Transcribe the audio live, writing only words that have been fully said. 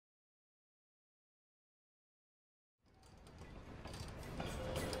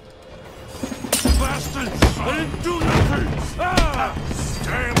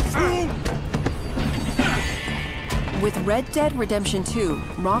With Red Dead Redemption 2,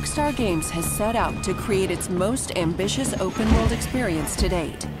 Rockstar Games has set out to create its most ambitious open-world experience to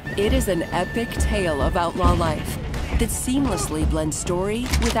date. It is an epic tale of outlaw life that seamlessly blends story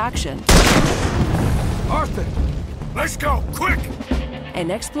with action. Arthur, let's go, quick!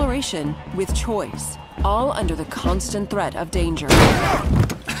 And exploration with choice, all under the constant threat of danger.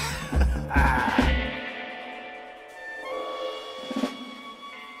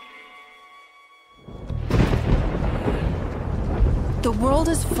 The world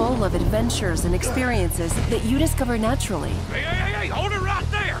is full of adventures and experiences that you discover naturally. Hey, hold it right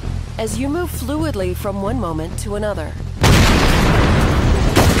there! As you move fluidly from one moment to another.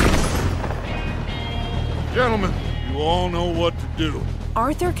 Gentlemen, you all know what to do.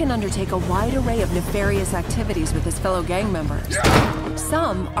 Arthur can undertake a wide array of nefarious activities with his fellow gang members.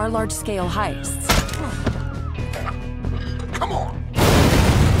 Some are large-scale heists. Come on!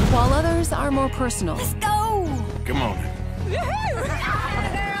 While others are more personal. Let's go! Come on.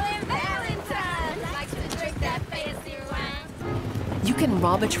 You can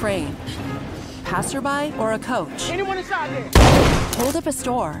rob a train, passerby, or a coach. Anyone inside there? Hold up a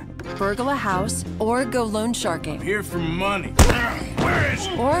store, burgle a house, or go loan sharking. Here for money. Where is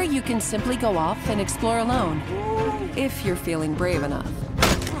it? Or you can simply go off and explore alone, if you're feeling brave enough.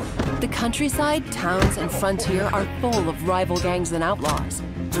 The countryside, towns, and frontier are full of rival gangs and outlaws.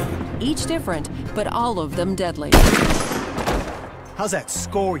 Each different, but all of them deadly. How's that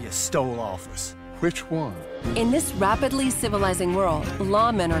score you stole off us? Which one? In this rapidly civilizing world,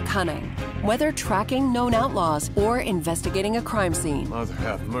 lawmen are cunning, whether tracking known outlaws or investigating a crime scene. Mother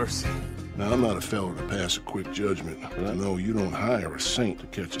have mercy. Now, I'm not a fellow to pass a quick judgment, but I know you don't hire a saint to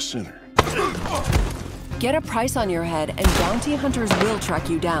catch a sinner. Get a price on your head and bounty hunters will track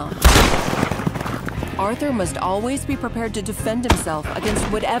you down. Arthur must always be prepared to defend himself against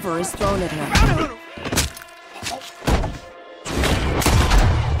whatever is thrown at him.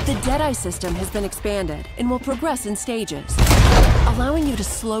 The Deadeye system has been expanded and will progress in stages, allowing you to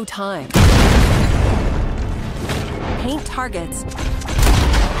slow time, paint targets,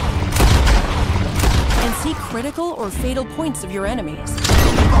 and see critical or fatal points of your enemies.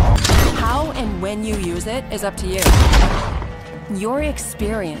 How and when you use it is up to you. Your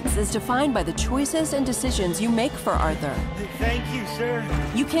experience is defined by the choices and decisions you make for Arthur. Thank you, sir.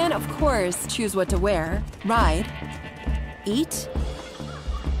 You can, of course, choose what to wear, ride, eat,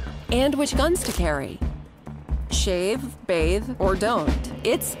 and which guns to carry. Shave, bathe, or don't.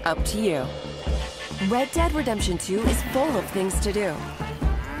 It's up to you. Red Dead Redemption 2 is full of things to do.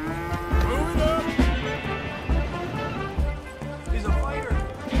 Move it up! He's a fighter.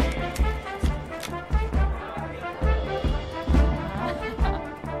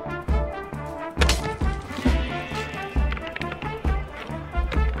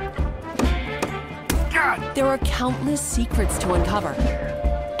 God! There are countless secrets to uncover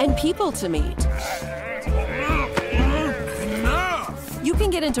and people to meet. Enough! You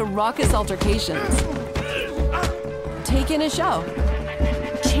can get into raucous altercations, take in a show,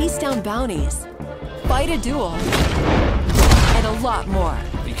 chase down bounties, fight a duel, and a lot more.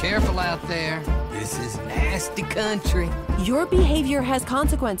 Be careful out there. This is nasty country. Your behavior has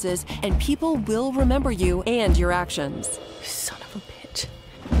consequences, and people will remember you and your actions. Son of a bitch.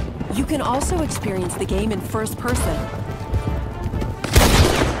 You can also experience the game in first person.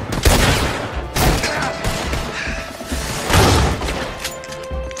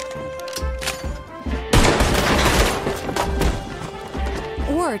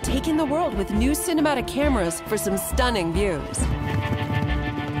 Or take in the world with new cinematic cameras for some stunning views.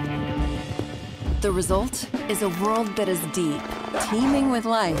 The result is a world that is deep, teeming with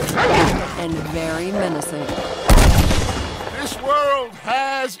life, and very menacing. This world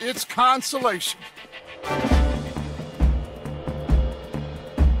has its consolation.